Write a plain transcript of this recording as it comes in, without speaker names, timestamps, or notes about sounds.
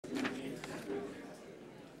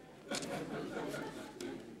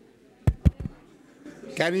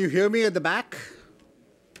Can you hear me at the back?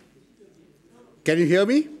 Can you hear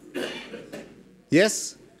me?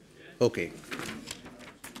 Yes? Okay.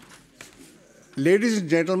 Ladies and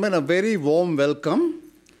gentlemen, a very warm welcome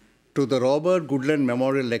to the Robert Goodland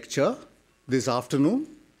Memorial Lecture this afternoon.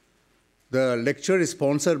 The lecture is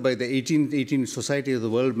sponsored by the 1818 Society of the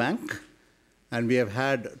World Bank, and we have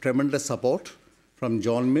had tremendous support from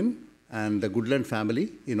John Min and the Goodland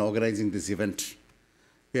family in organizing this event.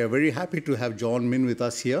 We are very happy to have John Min with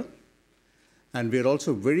us here, and we are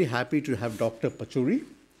also very happy to have Dr. Pachauri,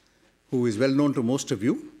 who is well known to most of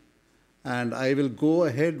you. And I will go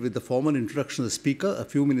ahead with the formal introduction of the speaker a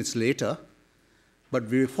few minutes later. But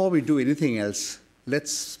before we do anything else,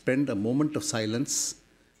 let's spend a moment of silence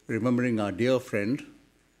remembering our dear friend,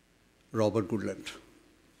 Robert Goodland.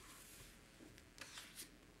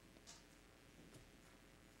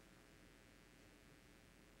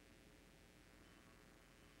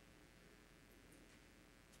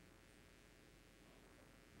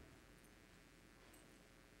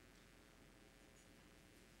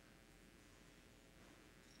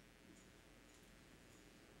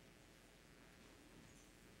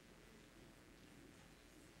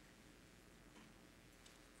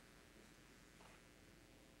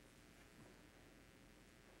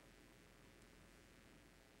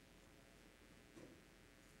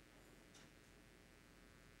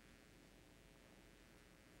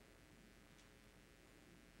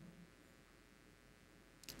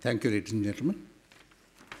 Thank you, ladies and gentlemen.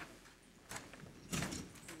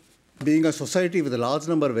 Being a society with a large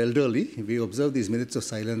number of elderly, we observe these minutes of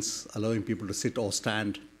silence, allowing people to sit or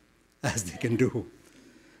stand as they can do.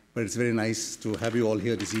 But it's very nice to have you all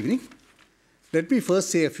here this evening. Let me first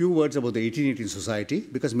say a few words about the 1818 Society,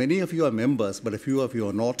 because many of you are members, but a few of you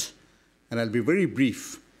are not, and I'll be very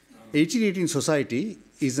brief. 1818 Society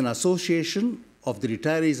is an association of the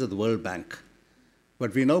retirees of the World Bank.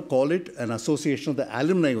 But we now call it an association of the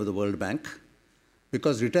alumni of the World Bank,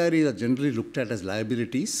 because retirees are generally looked at as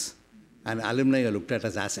liabilities and alumni are looked at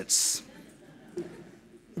as assets.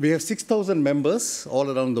 We have 6,000 members all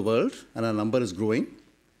around the world, and our number is growing.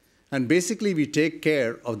 And basically, we take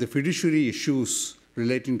care of the fiduciary issues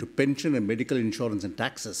relating to pension and medical insurance and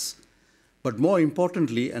taxes. But more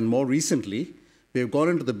importantly and more recently, we have gone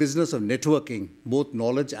into the business of networking, both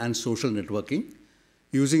knowledge and social networking,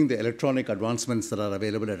 using the electronic advancements that are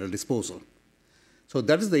available at our disposal. So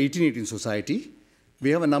that is the 1818 Society. We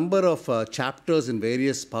have a number of chapters in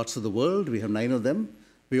various parts of the world. We have 9 of them.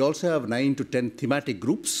 We also have 9 to 10 thematic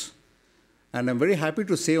groups. And I'm very happy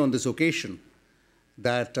to say on this occasion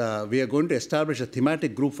that we are going to establish a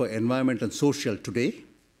thematic group for environment and social today.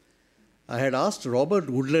 I had asked Robert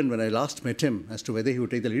Goodland when I last met him as to whether he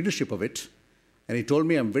would take the leadership of it. And he told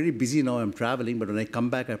me, I'm very busy now, I'm traveling, but when I come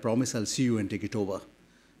back, I promise I'll see you and take it over.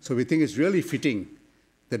 So we think it's really fitting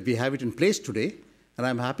that we have it in place today. And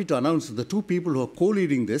I'm happy to announce that the 2 people who are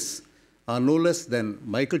co-leading this are no less than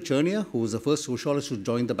Michael Cernea, who was the first socialist who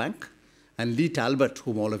joined the bank, and Lee Talbot,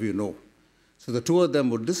 whom all of you know. So the 2 of them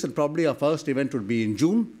would, this and probably our first event would be in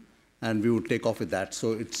June, and we would take off with that.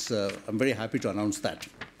 So it's, I'm very happy to announce that.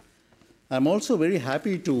 I'm also very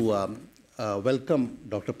happy to welcome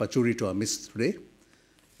Dr. Pachauri to our midst today.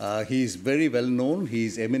 He's very well known,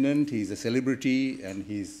 he's eminent, he's a celebrity, and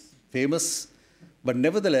he's famous. But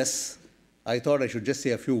nevertheless, I thought I should just say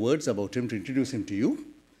a few words about him to introduce him to you,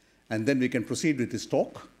 and then we can proceed with his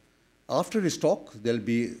talk. After his talk, there'll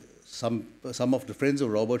be some of the friends of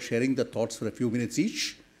Robert sharing their thoughts for a few minutes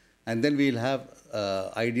each, and then we'll have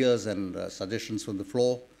ideas and suggestions from the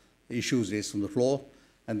floor, issues raised from the floor,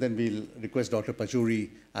 and then we'll request Dr. Pachauri,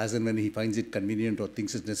 as and when he finds it convenient or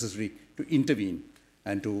thinks it's necessary, to intervene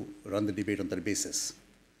and to run the debate on that basis.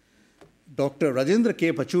 Dr. Rajendra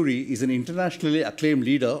K. Pachauri is an internationally acclaimed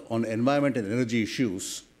leader on environment and energy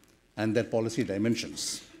issues and their policy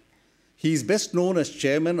dimensions. He is best known as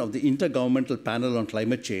chairman of the Intergovernmental Panel on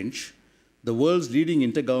Climate Change, the world's leading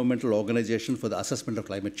intergovernmental organization for the assessment of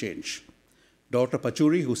climate change. Dr.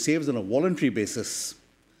 Pachauri, who serves on a voluntary basis,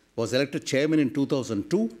 was elected chairman in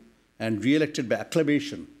 2002 and re-elected by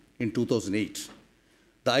acclamation in 2008.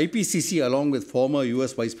 The IPCC, along with former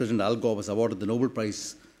US Vice President Al Gore, was awarded the Nobel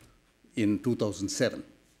Prize in 2007.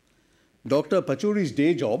 Dr. Pachauri's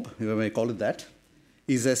day job, if I may call it that,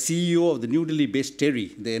 is as CEO of the New Delhi-based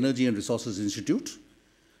TERI, the Energy and Resources Institute.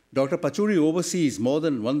 Dr. Pachauri oversees more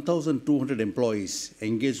than 1,200 employees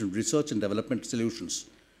engaged in research and development solutions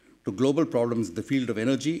to global problems in the field of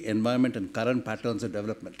energy, environment, and current patterns of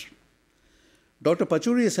development. Dr.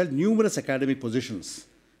 Pachauri has held numerous academic positions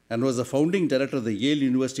and was the founding director of the Yale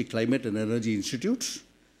University Climate and Energy Institute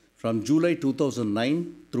from July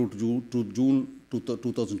 2009 through to June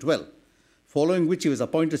 2012, following which he was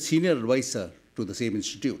appointed senior advisor to the same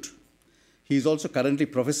institute. He is also currently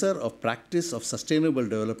Professor of Practice of Sustainable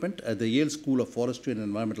Development at the Yale School of Forestry and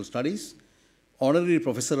Environmental Studies, Honorary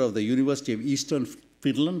Professor of the University of Eastern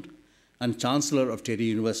Finland, and Chancellor of Teddy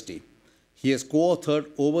University. He has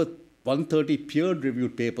co-authored over 130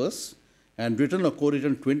 peer-reviewed papers and written or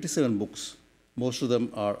co-written 27 books. Most of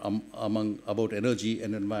them are about energy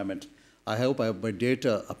and environment. I hope I have my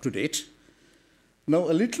data up to date. Now,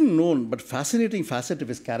 a little known but fascinating facet of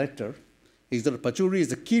his character is that Pachauri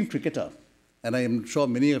is a keen cricketer, and I am sure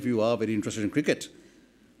many of you are very interested in cricket,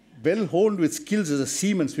 well honed with skills as a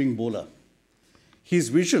seam and swing bowler. His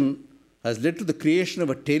vision has led to the creation of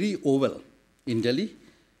a terry oval in Delhi,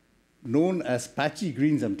 known as Patchy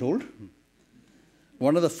Greens, I'm told,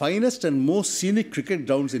 one of the finest and most scenic cricket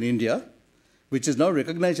grounds in India, which is now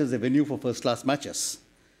recognized as a venue for first-class matches.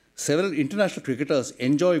 Several international cricketers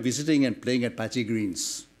enjoy visiting and playing at Patchy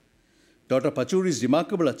Greens. Dr. Pachauri's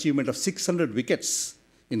remarkable achievement of 600 wickets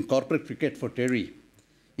in corporate cricket for Terry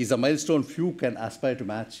is a milestone few can aspire to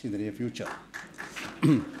match in the near future.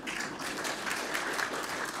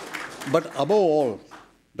 But above all,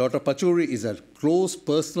 Dr. Pachauri is a close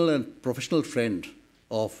personal and professional friend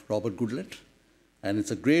of Robert Goodland, and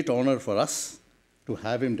it's a great honor for us to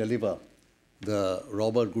have him deliver the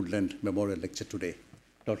Robert Goodland Memorial Lecture today.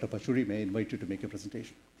 Dr. Pachauri, may I invite you to make a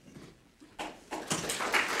presentation?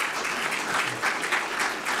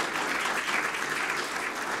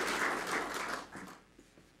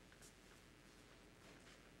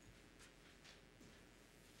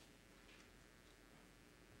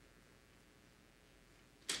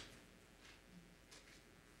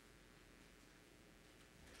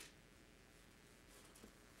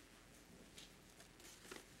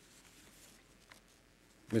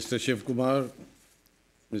 Mr. Shivakumar,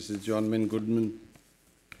 Mrs. John Min Goodman,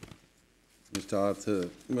 Mr. Arthur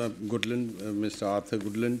Goodland, Mr. Arthur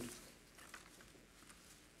Goodland,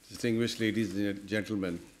 distinguished ladies and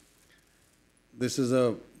gentlemen, this is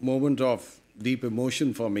a moment of deep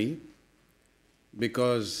emotion for me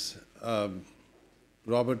because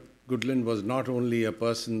Robert Goodland was not only a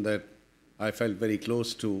person that I felt very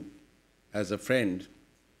close to as a friend,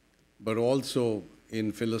 but also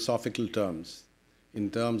in philosophical terms, in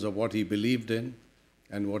terms of what he believed in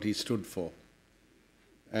and what he stood for.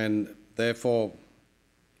 And therefore,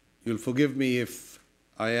 you'll forgive me if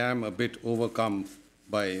I am a bit overcome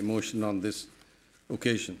by emotion on this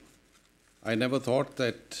occasion. I never thought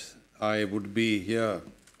that I would be here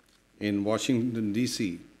in Washington,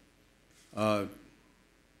 D.C. On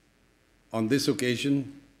this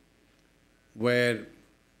occasion, where,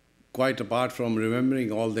 quite apart from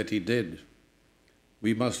remembering all that he did,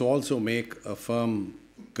 we must also make a firm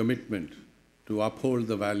commitment to uphold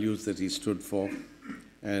the values that he stood for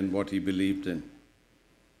and what he believed in.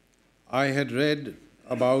 I had read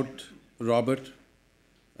about Robert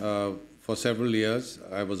for several years.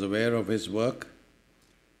 I was aware of his work,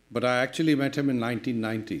 but I actually met him in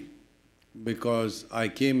 1990 because I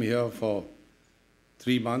came here for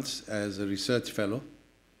 3 months as a research fellow.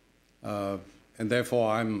 And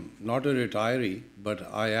therefore, I'm not a retiree, but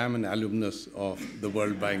I am an alumnus of the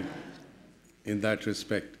World Bank in that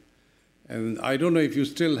respect. And I don't know if you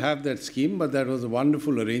still have that scheme, but that was a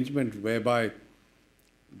wonderful arrangement whereby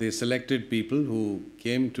they selected people who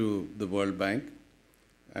came to the World Bank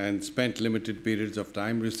and spent limited periods of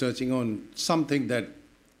time researching on something that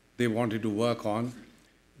they wanted to work on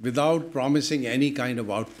without promising any kind of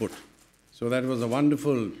output. So that was a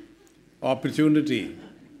wonderful opportunity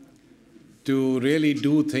to really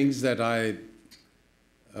do things that I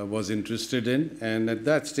was interested in. And at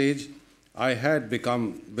that stage, I had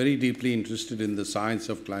become very deeply interested in the science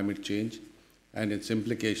of climate change and its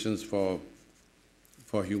implications for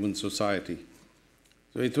human society.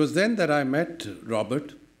 So it was then that I met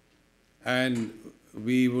Robert, and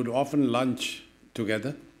we would often lunch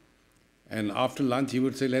together. And after lunch, he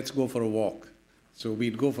would say, let's go for a walk. So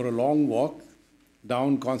we'd go for a long walk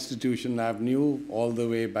down Constitution Avenue all the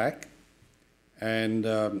way back. And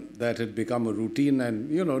that had become a routine. And,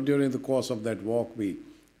 you know, during the course of that walk, we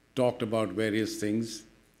talked about various things,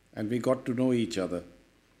 and we got to know each other.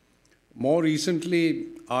 More recently,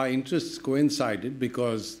 our interests coincided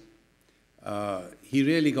because he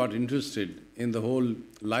really got interested in the whole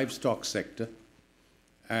livestock sector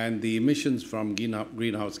and the emissions from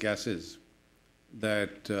greenhouse gases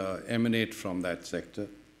that emanate from that sector.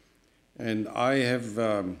 And I have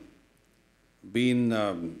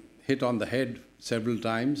been hit on the head several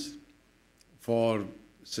times for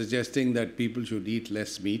suggesting that people should eat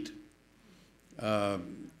less meat. Of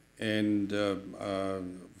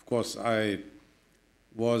course, I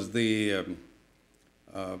was the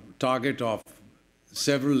target of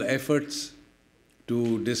several efforts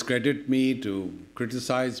to discredit me, to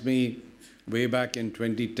criticize me way back in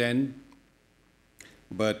 2010.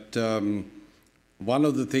 But one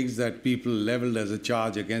of the things that people leveled as a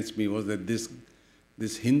charge against me was that this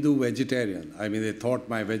Hindu vegetarian, I mean, they thought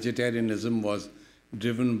my vegetarianism was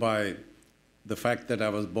driven by the fact that I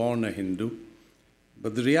was born a Hindu.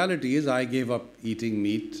 But the reality is I gave up eating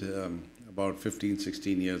meat about 15,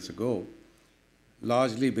 16 years ago,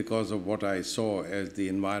 largely because of what I saw as the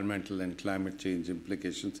environmental and climate change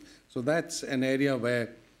implications. So that's an area where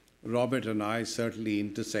Robert and I certainly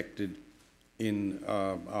intersected in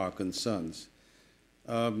our concerns.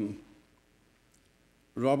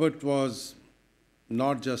 Robert was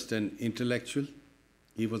not just an intellectual,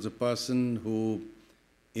 he was a person who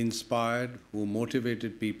inspired, who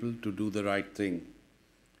motivated people to do the right thing.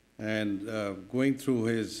 And going through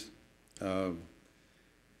his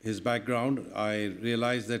background, I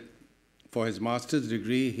realized that for his master's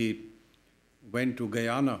degree, he went to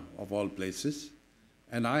Guyana, of all places.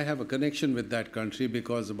 And I have a connection with that country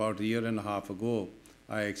because about a year and a half ago,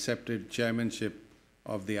 I accepted chairmanship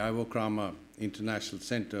of the Iwokrama International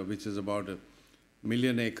Center, which is about 1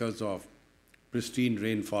 million acres of pristine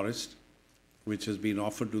rainforest, which has been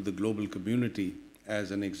offered to the global community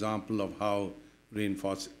as an example of how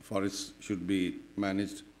rainforests should be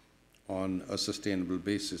managed on a sustainable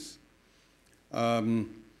basis.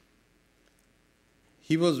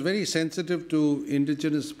 He was very sensitive to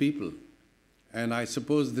indigenous people, and I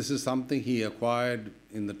suppose this is something he acquired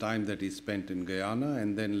in the time that he spent in Guyana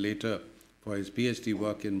and then later for his PhD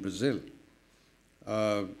work in Brazil.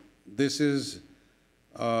 This is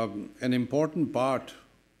an important part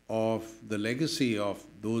of the legacy of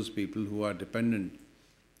those people who are dependent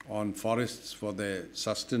on forests for their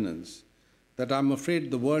sustenance that I'm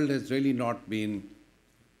afraid the world has really not been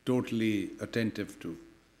totally attentive to.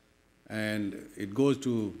 And it goes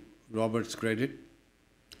to Robert's credit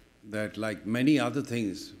that, like many other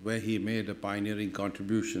things where he made a pioneering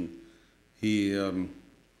contribution, he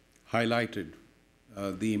highlighted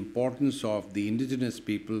the importance of the indigenous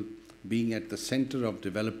people being at the center of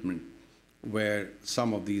development where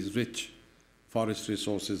some of these rich forest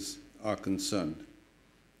resources are concerned.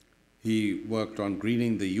 He worked on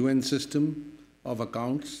greening the UN system of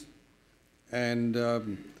accounts, and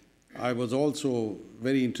I was also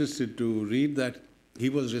very interested to read that he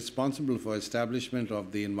was responsible for establishment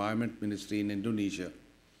of the Environment Ministry in Indonesia,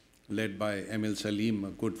 led by Emil Salim, a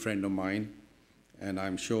good friend of mine, and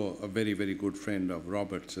I'm sure a very, very good friend of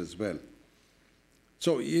Robert's as well.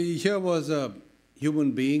 So here was a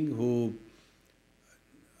human being who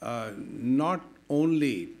not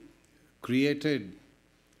only created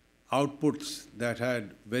outputs that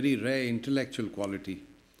had very rare intellectual quality,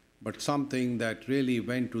 but something that really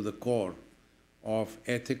went to the core of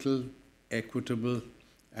ethical, equitable,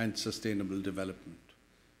 and sustainable development.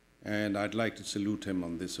 And I'd like to salute him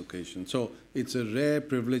on this occasion. So it's a rare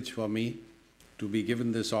privilege for me to be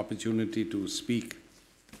given this opportunity to speak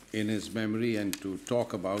in his memory and to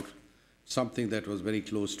talk about something that was very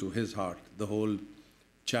close to his heart, the whole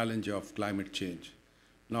challenge of climate change.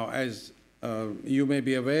 Now, as you may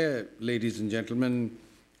be aware, ladies and gentlemen,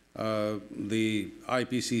 the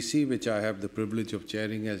IPCC, which I have the privilege of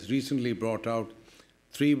chairing, has recently brought out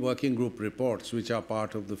 3 working group reports, which are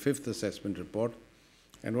part of the 5th assessment report.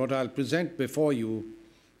 And what I'll present before you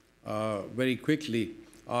very quickly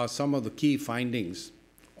are some of the key findings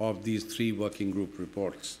of these 3 working group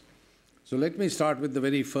reports. So let me start with the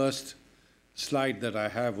very first slide that I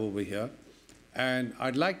have over here. And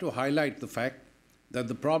I'd like to highlight the fact that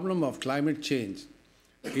the problem of climate change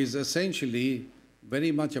is essentially very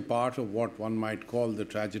much a part of what one might call the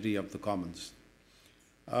tragedy of the commons.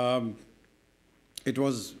 It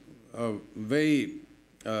was a very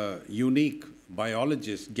unique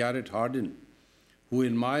biologist, Garrett Hardin, who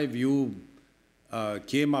in my view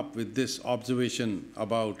came up with this observation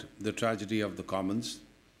about the tragedy of the commons,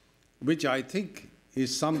 which I think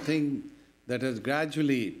is something that has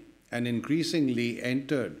gradually and increasingly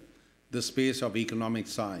entered the space of economic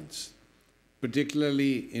science,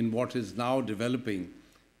 particularly in what is now developing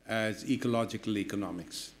as ecological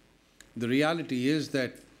economics. The reality is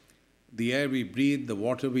that the air we breathe, the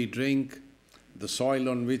water we drink, the soil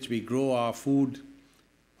on which we grow our food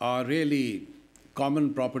are really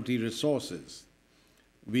common property resources.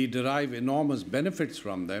 We derive enormous benefits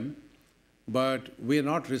from them, but we're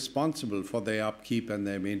not responsible for their upkeep and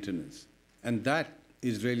their maintenance. And that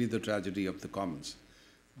is really the tragedy of the commons.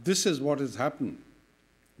 This is what has happened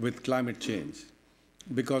with climate change,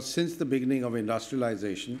 because since the beginning of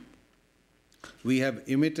industrialization, we have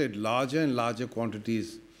emitted larger and larger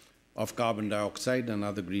quantities of carbon dioxide and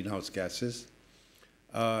other greenhouse gases.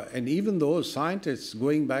 And even though scientists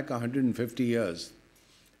going back 150 years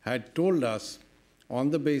had told us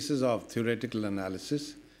on the basis of theoretical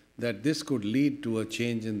analysis that this could lead to a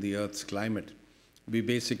change in the Earth's climate, we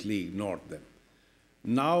basically ignored them.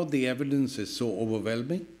 Now the evidence is so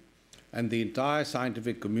overwhelming, and the entire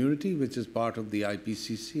scientific community, which is part of the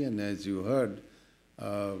IPCC, and as you heard,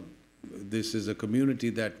 this is a community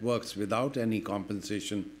that works without any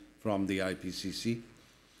compensation from the IPCC,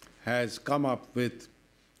 has come up with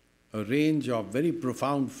a range of very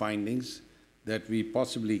profound findings that we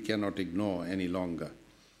possibly cannot ignore any longer.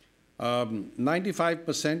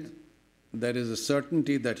 95%, there is a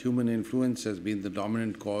certainty that human influence has been the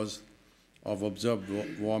dominant cause of observed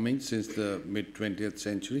warming since the mid-20th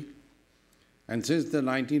century. And since the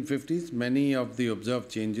 1950s, many of the observed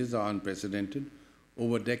changes are unprecedented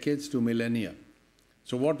over decades to millennia.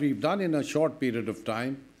 So what we've done in a short period of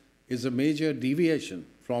time is a major deviation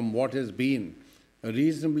from what has been a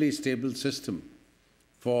reasonably stable system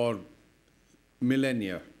for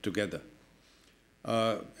millennia together.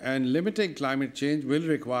 And limiting climate change will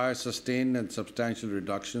require sustained and substantial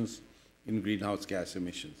reductions in greenhouse gas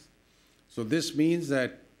emissions. So this means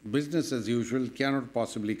that business as usual cannot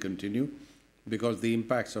possibly continue because the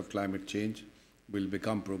impacts of climate change will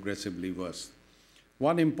become progressively worse.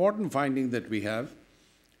 One important finding that we have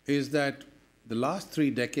is that the last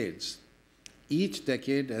 3 decades, each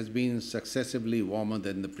decade has been successively warmer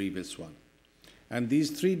than the previous one. And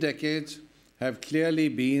these 3 decades have clearly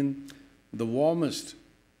been the warmest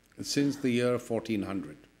since the year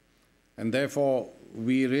 1400. And therefore,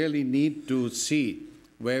 we really need to see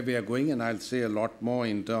where we are going, and I'll say a lot more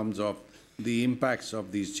in terms of the impacts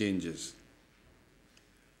of these changes.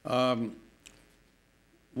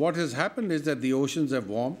 What has happened is that the oceans have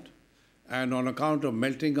warmed, and on account of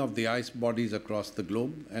melting of the ice bodies across the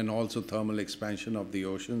globe and also thermal expansion of the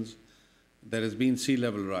oceans, there has been sea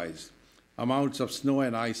level rise. Amounts of snow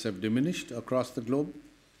and ice have diminished across the globe.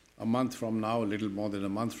 A month from now, a little more than a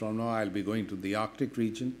month from now, I'll be going to the Arctic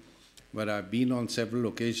region, where I've been on several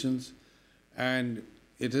occasions, and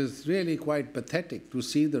it is really quite pathetic to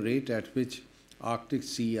see the rate at which Arctic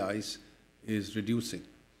sea ice is reducing.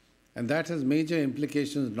 And that has major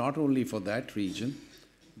implications not only for that region,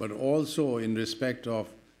 but also in respect of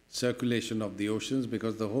circulation of the oceans,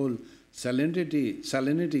 because the whole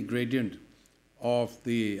salinity gradient of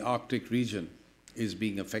the Arctic region is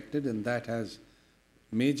being affected, and that has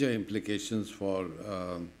major implications for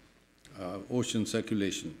ocean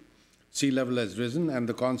circulation. Sea level has risen, and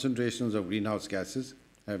the concentrations of greenhouse gases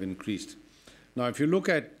have increased. Now, if you look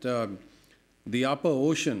at the upper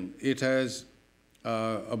ocean, it has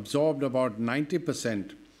absorbed about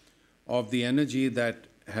 90% of the energy that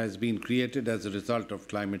has been created as a result of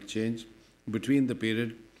climate change between the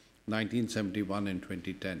period 1971 and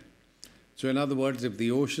 2010. So in other words, if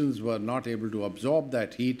the oceans were not able to absorb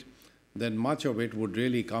that heat, then much of it would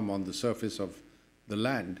really come on the surface of the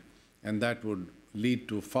land, and that would lead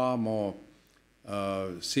to far more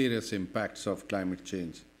serious impacts of climate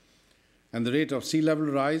change. And the rate of sea level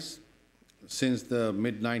rise since the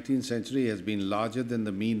mid-19th century has been larger than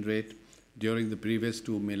the mean rate during the previous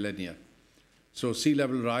 2 millennia. So sea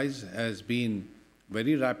level rise has been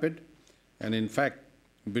very rapid, and in fact,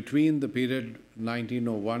 between the period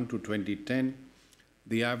 1901 to 2010,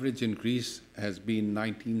 the average increase has been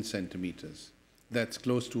 19 centimeters. That's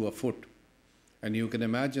close to a foot. And you can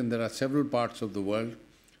imagine there are several parts of the world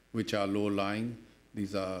which are low-lying.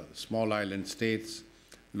 These are small island states,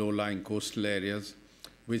 low-lying coastal areas,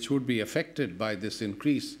 which would be affected by this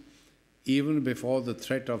increase even before the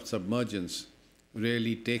threat of submergence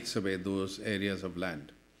really takes away those areas of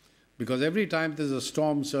land. Because every time there's a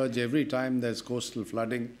storm surge, every time there's coastal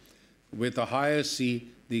flooding, with a higher sea,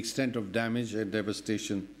 the extent of damage and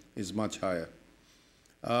devastation is much higher.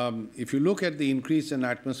 If you look at the increase in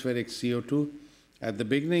atmospheric CO2, at the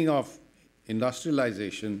beginning of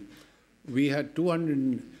industrialization, we had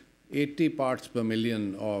 280 parts per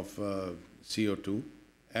million of CO2,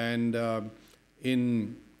 and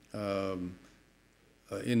in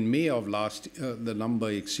May of last year, the number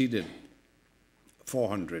exceeded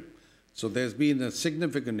 400. So there's been a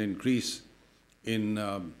significant increase in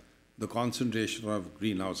the concentration of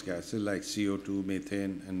greenhouse gases like CO2,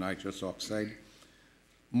 methane, and nitrous oxide,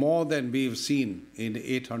 more than we've seen in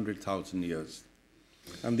 800,000 years.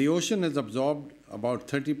 And the ocean has absorbed about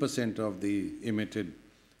 30% of the emitted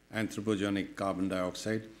anthropogenic carbon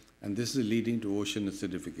dioxide, and this is leading to ocean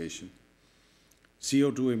acidification.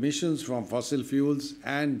 CO2 emissions from fossil fuels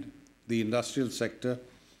and the industrial sector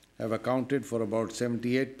have accounted for about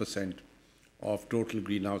 78% of total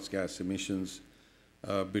greenhouse gas emissions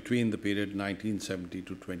between the period 1970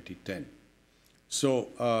 to 2010. So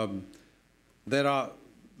there are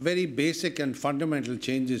very basic and fundamental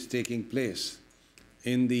changes taking place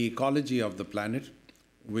in the ecology of the planet,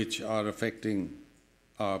 which are affecting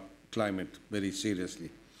our climate very seriously.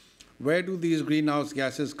 Where do these greenhouse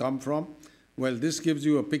gases come from? Well, this gives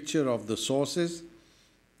you a picture of the sources.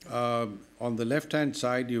 On the left-hand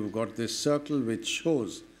side, you've got this circle which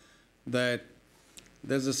shows that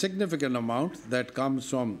there's a significant amount that comes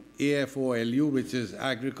from AFOLU, which is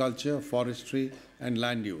agriculture, forestry, and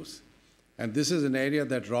land use. And this is an area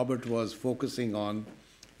that Robert was focusing on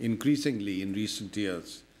increasingly in recent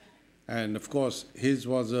years. And of course, his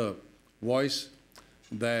was a voice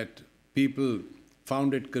that people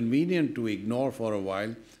found it convenient to ignore for a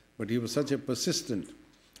while, but he was such a persistent,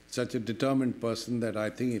 such a determined person that I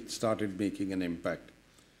think it started making an impact.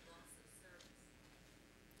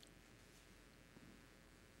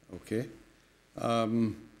 Okay.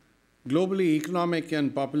 Globally, economic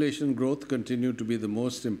and population growth continue to be the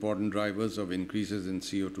most important drivers of increases in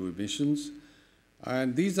CO2 emissions.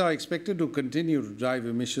 And these are expected to continue to drive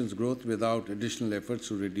emissions growth without additional efforts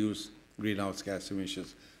to reduce greenhouse gas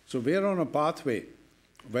emissions. So we're on a pathway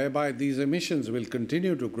whereby these emissions will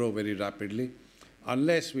continue to grow very rapidly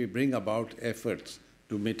unless we bring about efforts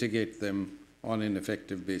to mitigate them on an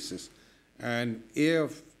effective basis. And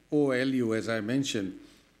AFOLU, as I mentioned,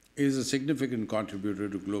 is a significant contributor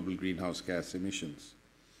to global greenhouse gas emissions.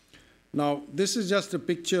 Now, this is just a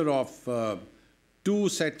picture of two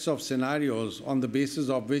sets of scenarios on the basis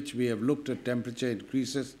of which we have looked at temperature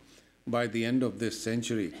increases by the end of this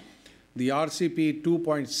century. The RCP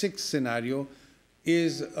 2.6 scenario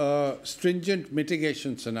is a stringent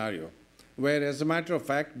mitigation scenario, where, as a matter of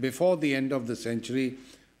fact, before the end of the century,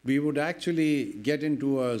 we would actually get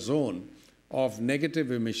into a zone of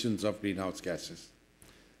negative emissions of greenhouse gases.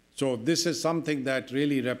 So this is something that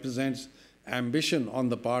really represents ambition on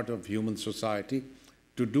the part of human society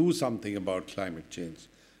to do something about climate change.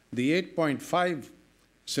 The 8.5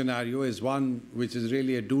 scenario is one which is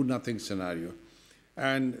really a do-nothing scenario.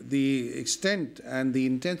 And the extent and the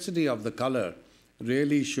intensity of the color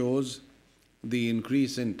really shows the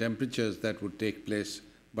increase in temperatures that would take place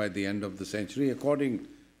by the end of the century, according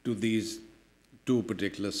to these two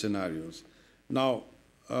particular scenarios. Now,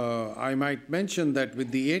 I might mention that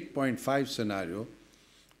with the 8.5 scenario,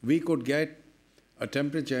 we could get a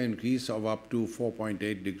temperature increase of up to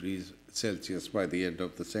 4.8 degrees Celsius by the end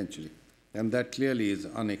of the century. And that clearly is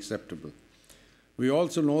unacceptable. We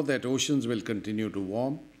also know that oceans will continue to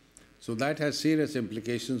warm, so that has serious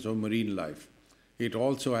implications for marine life. It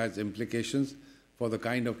also has implications for the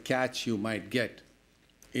kind of catch you might get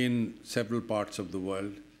in several parts of the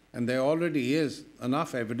world. And there already is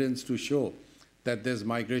enough evidence to show that there's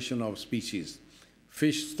migration of species.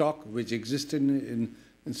 Fish stock, which existed in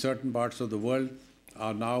certain parts of the world,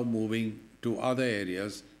 are now moving to other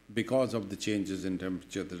areas because of the changes in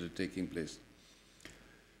temperature that are taking place.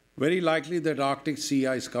 Very likely that Arctic sea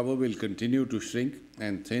ice cover will continue to shrink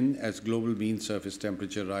and thin as global mean surface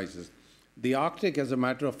temperature rises. The Arctic, as a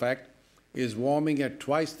matter of fact, is warming at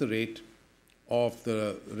twice the rate of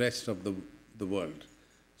the rest of the world.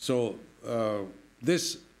 So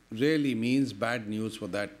this really means bad news for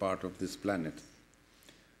that part of this planet.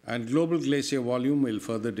 And global glacier volume will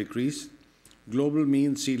further decrease. Global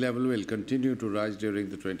mean sea level will continue to rise during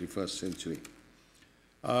the 21st century.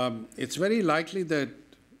 It's very likely that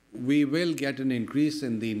we will get an increase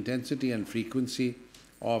in the intensity and frequency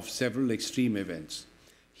of several extreme events.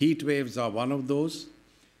 Heat waves are one of those.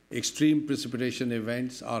 Extreme precipitation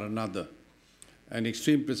events are another. And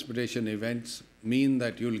extreme precipitation events mean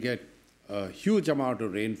that you'll get a huge amount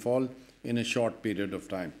of rainfall in a short period of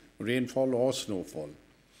time, rainfall or snowfall.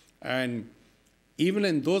 And even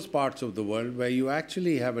in those parts of the world where you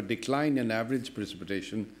actually have a decline in average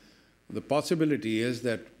precipitation, the possibility is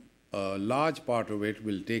that a large part of it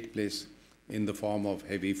will take place in the form of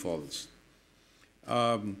heavy falls.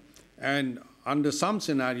 And under some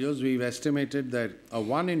scenarios, we've estimated that a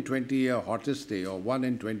 1 in 20-year hottest day or 1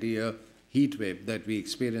 in 20-year heat wave that we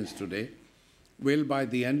experience today will, by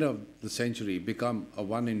the end of the century, become a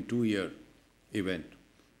 1 in 2-year event.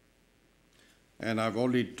 And I've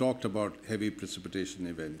already talked about heavy precipitation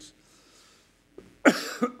events.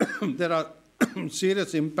 There are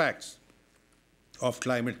serious impacts of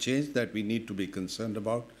climate change that we need to be concerned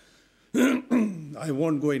about. I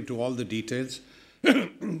won't go into all the details,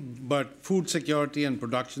 but food security and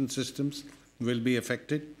production systems will be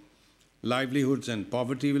affected. Livelihoods and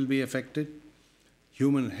poverty will be affected.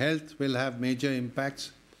 Human health will have major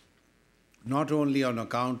impacts, not only on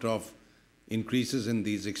account of increases in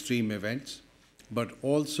these extreme events, but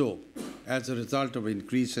also as a result of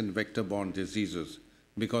increase in vector-borne diseases,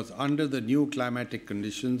 because under the new climatic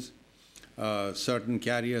conditions, certain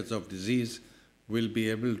carriers of disease will be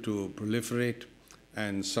able to proliferate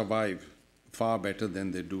and survive far better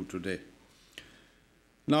than they do today.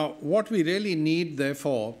 Now, what we really need,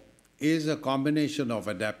 therefore, is a combination of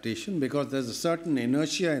adaptation, because there's a certain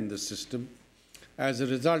inertia in the system, as a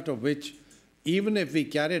result of which, even if we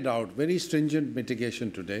carried out very stringent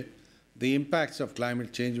mitigation today, the impacts of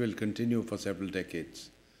climate change will continue for several decades,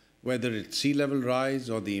 whether it's sea level rise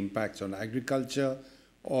or the impacts on agriculture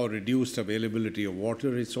or reduced availability of water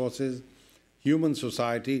resources. Human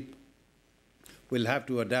society will have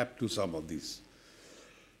to adapt to some of these.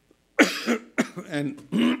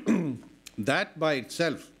 And that by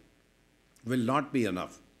itself will not be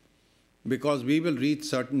enough, because we will reach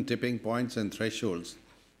certain tipping points and thresholds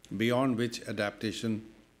beyond which adaptation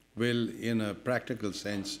will, in a practical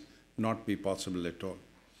sense, not be possible at all.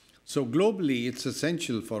 So globally, it's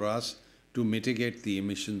essential for us to mitigate the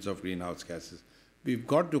emissions of greenhouse gases. We've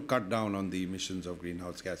got to cut down on the emissions of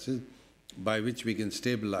greenhouse gases, by which we can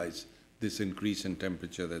stabilize this increase in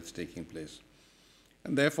temperature that's taking place.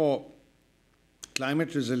 And therefore,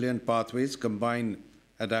 climate-resilient pathways combine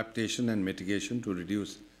adaptation and mitigation to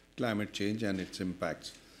reduce climate change and its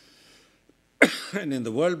impacts. And in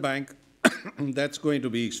the World Bank, that's going to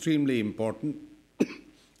be extremely important,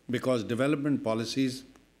 because development policies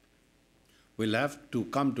will have to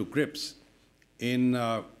come to grips in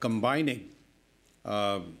combining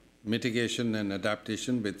mitigation and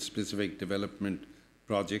adaptation with specific development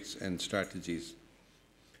projects and strategies.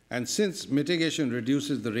 And since mitigation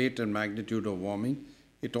reduces the rate and magnitude of warming,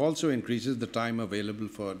 it also increases the time available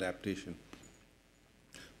for adaptation.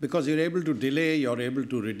 Because you're able to delay, you're able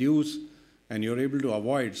to reduce, and you're able to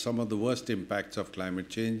avoid some of the worst impacts of climate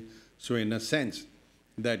change. So in a sense,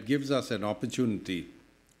 that gives us an opportunity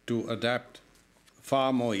to adapt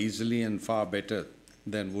far more easily and far better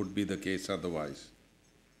than would be the case otherwise.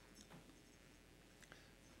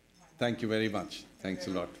 Thank you very much. Thanks a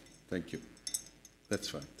lot. Thank you. That's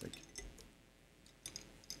fine. Thank you.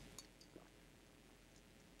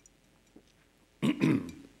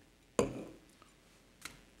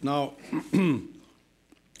 Now,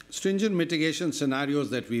 stringent mitigation scenarios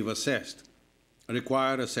that we've assessed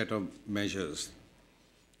require a set of measures.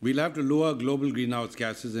 We'll have to lower global greenhouse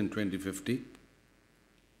gases in 2050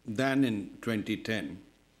 than in 2010.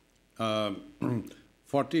 40%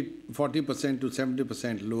 to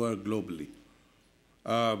 70% lower globally.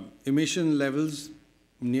 Emission levels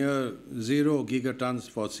near 0 gigatons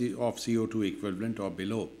of CO2 equivalent or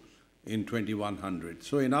below in 2100.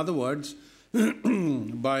 So in other words,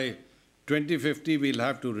 by 2050, we'll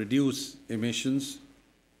have to reduce emissions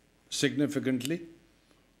significantly.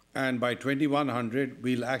 And by 2100,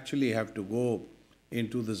 we'll actually have to go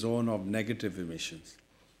into the zone of negative emissions.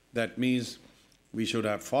 That means we should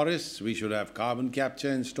have forests, we should have carbon capture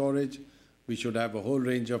and storage, we should have a whole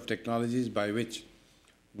range of technologies by which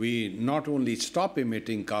we not only stop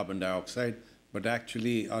emitting carbon dioxide, but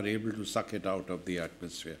actually are able to suck it out of the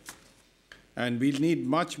atmosphere. And we'll need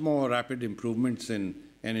much more rapid improvements in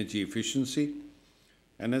energy efficiency.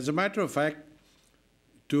 And as a matter of fact,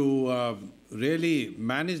 to really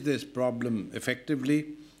manage this problem effectively,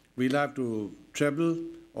 we'll have to treble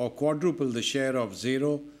or quadruple the share of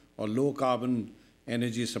zero or low carbon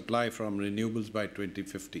energy supply from renewables by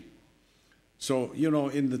 2050. So, you know,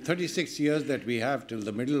 in the 36 years that we have till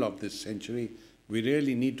the middle of this century, we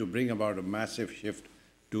really need to bring about a massive shift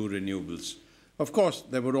to renewables. Of course,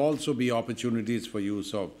 there would also be opportunities for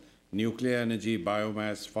use of nuclear energy,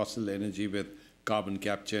 biomass, fossil energy with carbon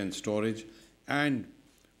capture and storage, and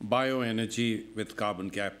bioenergy with carbon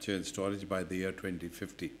capture and storage by the year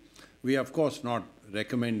 2050. We are, of course, not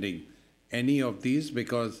recommending any of these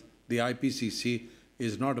because the IPCC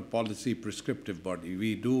is not a policy prescriptive body.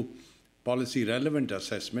 We do policy relevant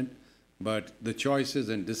assessment, but the choices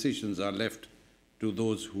and decisions are left to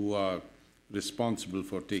those who are responsible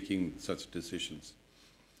for taking such decisions.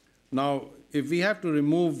 Now, if we have to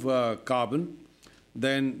remove carbon,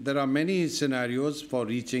 then there are many scenarios for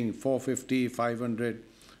reaching 450, 500,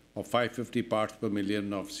 or 550 parts per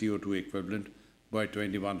million of CO2 equivalent by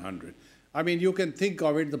 2100. I mean, you can think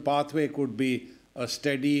of it, the pathway could be a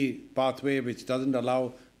steady pathway which doesn't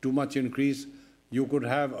allow too much increase. You could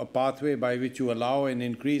have a pathway by which you allow an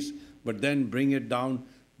increase, but then bring it down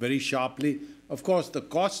very sharply. Of course, the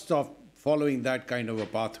costs of following that kind of a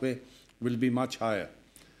pathway will be much higher.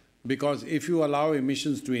 Because if you allow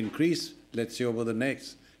emissions to increase, let's say over the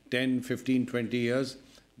next 10, 15, 20 years,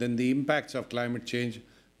 then the impacts of climate change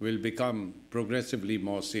will become progressively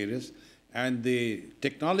more serious. And the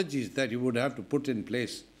technologies that you would have to put in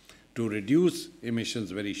place to reduce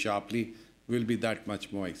emissions very sharply will be that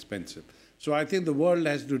much more expensive. So I think the world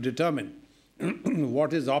has to determine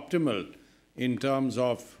what is optimal in terms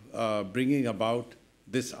of bringing about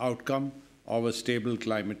this outcome of a stable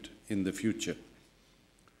climate in the future.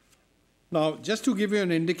 Now, just to give you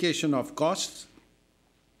an indication of costs,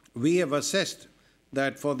 we have assessed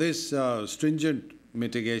that for this stringent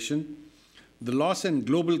mitigation, the loss in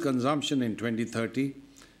global consumption in 2030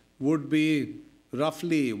 would be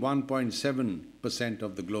roughly 1.7%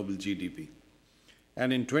 of the global GDP.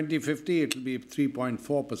 And in 2050, it will be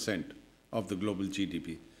 3.4% of the global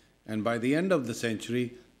GDP. And by the end of the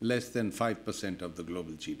century, less than 5% of the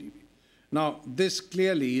global GDP. Now, this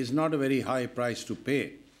clearly is not a very high price to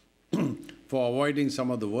pay for avoiding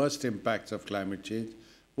some of the worst impacts of climate change.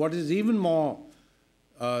 What is even more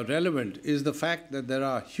relevant is the fact that there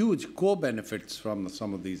are huge co-benefits from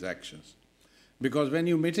some of these actions. Because when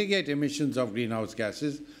you mitigate emissions of greenhouse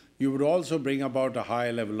gases, you would also bring about a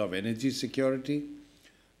higher level of energy security,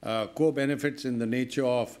 co-benefits in the nature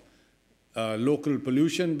of local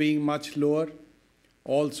pollution being much lower,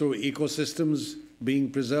 also ecosystems being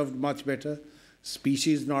preserved much better,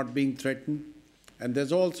 species not being threatened, and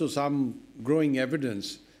there's also some growing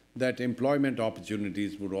evidence that employment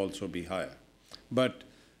opportunities would also be higher. But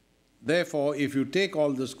therefore, if you take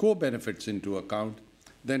all the score benefits into account,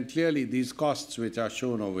 then clearly these costs which are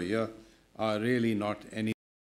shown over here are really not any